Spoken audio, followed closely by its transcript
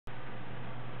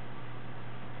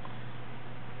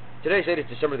Today's date is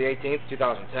December the 18th,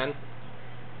 2010.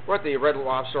 We're at the Red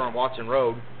Lobster on Watson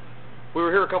Road. We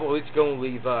were here a couple of weeks ago and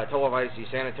we've televised the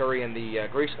sanitary and the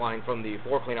grease line from the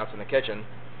floor cleanouts in the kitchen.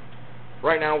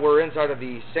 Right now we're inside of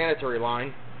the sanitary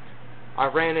line. I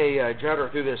ran a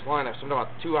jetter through this line. I've spent about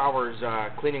 2 hours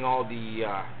cleaning all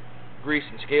the grease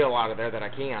and scale out of there that I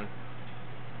can.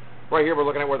 Right here we're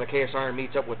looking at where the cast iron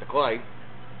meets up with the clay.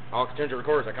 I'll continue to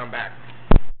record as I come back.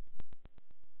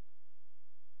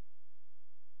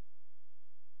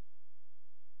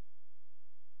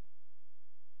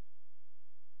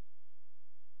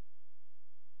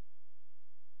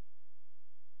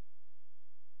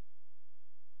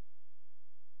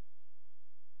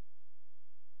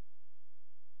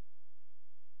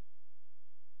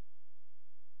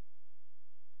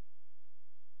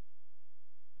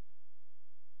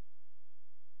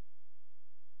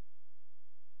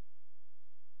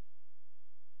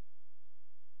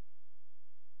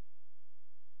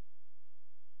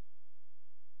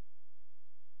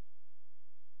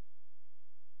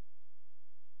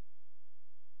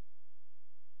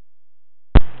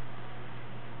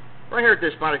 Right here at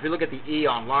this spot, if you look at the E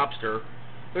on Lobster,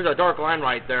 there's a dark line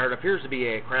right there. It appears to be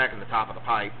a crack in the top of the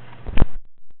pipe.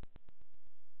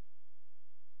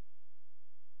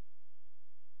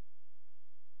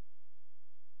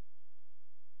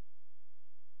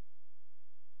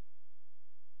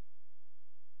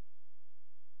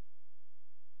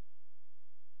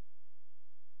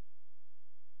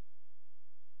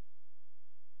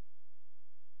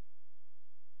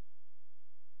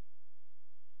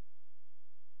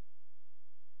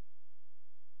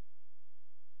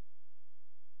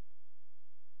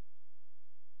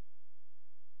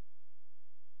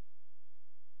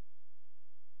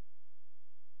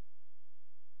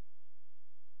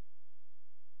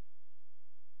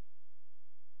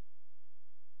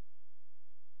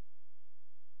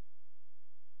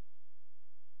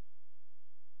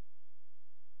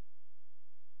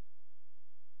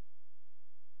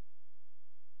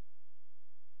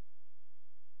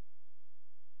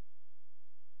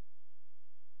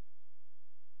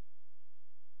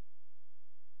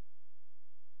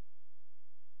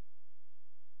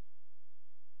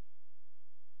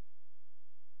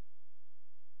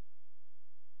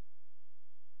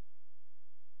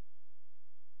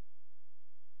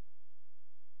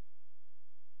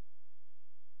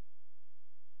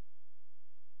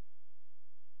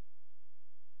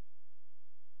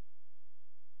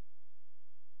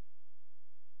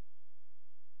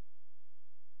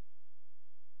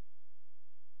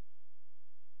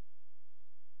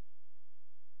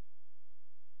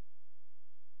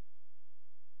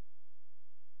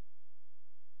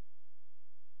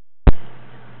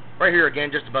 Right here again,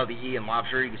 just above the E in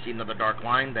Lobster, you can see another dark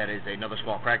line. That is another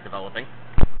small crack developing.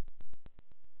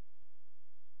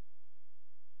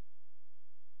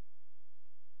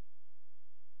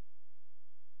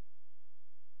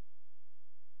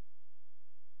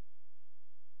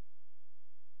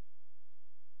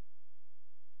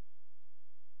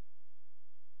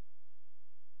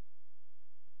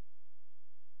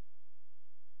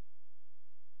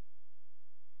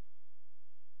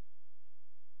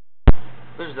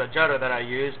 This is the jetter that I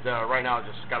used. Right now,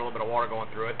 it's just got a little bit of water going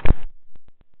through it.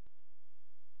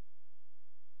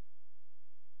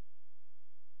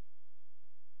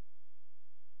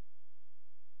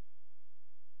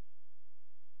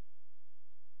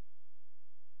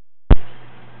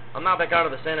 I'm now back out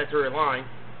of the sanitary line.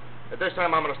 At this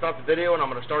time, I'm going to stop the video and I'm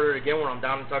going to start it again when I'm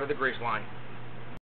down inside of the grease line.